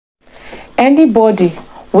Anybody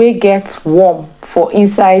wey get worm for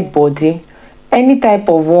inside body, any type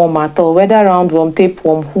of worm at all, whether roundworm,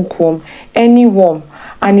 tapeworm, hookworm, any worm,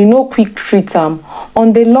 and you no quick treat am,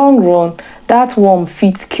 on the long run that worm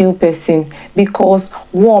fit kill person, because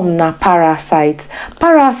worm na parasite.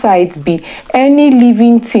 Parasite be any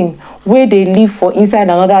living thing wey dey live for inside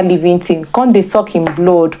another living thing, come dey suck im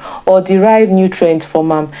blood or derive nutrient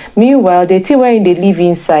from am. Meanwhile, the thing wey dey live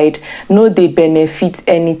inside no dey benefit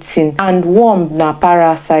anything, and worm na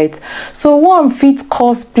parasite. So worm fit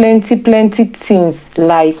cause plenty things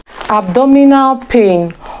like abdominal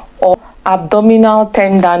pain or abdominal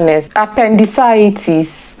tenderness,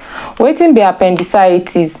 appendicitis. Wetin be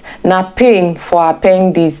appendicitis? Na pain for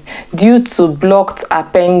appendix due to blocked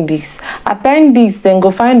appendix. Appendix, dem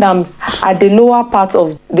go find am at the lower part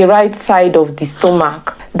of the right side of the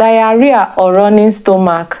stomach. Diarrhea or running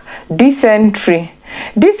stomach. Dysentery.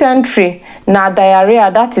 Dysentery na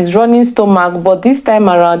diarrhea, that is running stomach, but this time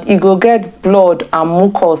around e go get blood and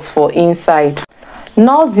mucus for inside.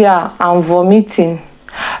 Nausea and vomiting.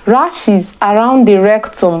 Rashes around the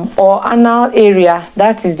rectum or anal area,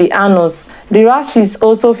 that is the anus. The rashes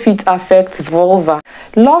also fit affect vulva.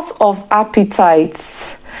 Loss of appetite.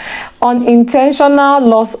 Unintentional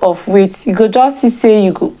loss of weight. You go just see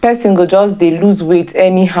say person go just dey lose weight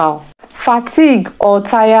anyhow. Fatigue or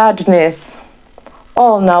tiredness.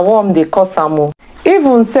 All na worm dey cause am o.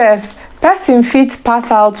 Even sef, person fit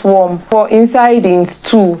pass out worm for inside im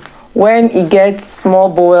stool when e get small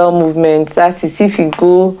bowel movement, that is if e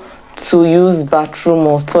go to use bathroom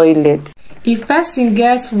or toilet. If person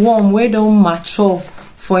gets worm wey don mature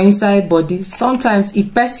for inside body, sometimes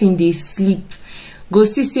if person dey sleep, go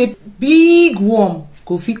see say big worm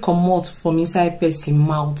go fit comot from inside person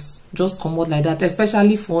mouth, just comot like that,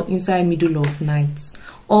 especially for inside middle of night.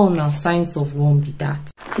 All na signs of worm be that.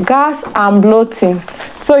 Gas and bloating.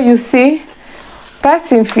 So you see,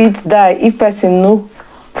 person fit die if person no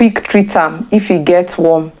quick treat am if e get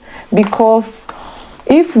worm, because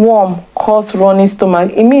if worm cause running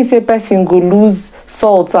stomach, e mean say person go lose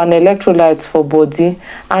salt and electrolytes for body,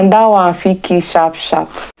 and that one fit kill sharp.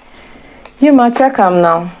 You ma check am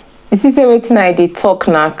now. You see say wetin I dey talk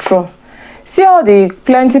na true. See all the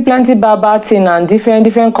plenty bad thing and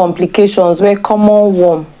different complications wey common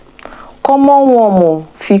worm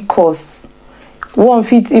fit cause. Worm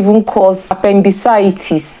fit even cause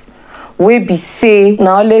appendicitis, wey be say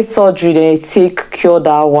na only surgery dem take cure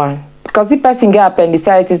that one. Because if person get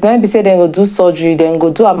appendicitis, na be say dem go do surgery, dem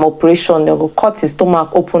go do am operation, dem go cut his stomach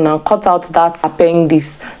open and cut out that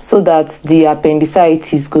appendix so that the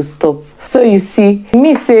appendicitis go stop. So you see, e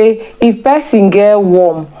mean say if person get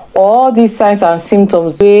worm or all these signs and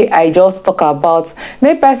symptoms wey I just talk about,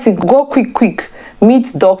 make person go quick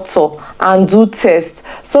meet doctor and do test,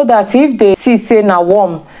 so that if they see say na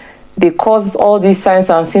worm dey cause all these signs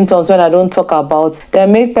and symptoms when I don talk about,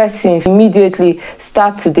 then make person immediately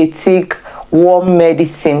start to dey take worm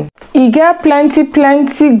medicine. E get plenty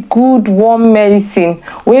good worm medicine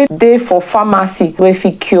wey dey for pharmacy wey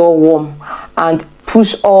fit cure worm and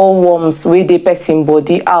push all worms wey dey person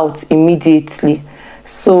body out immediately.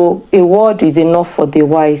 So a word is enough for the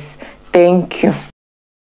wise. Thank you.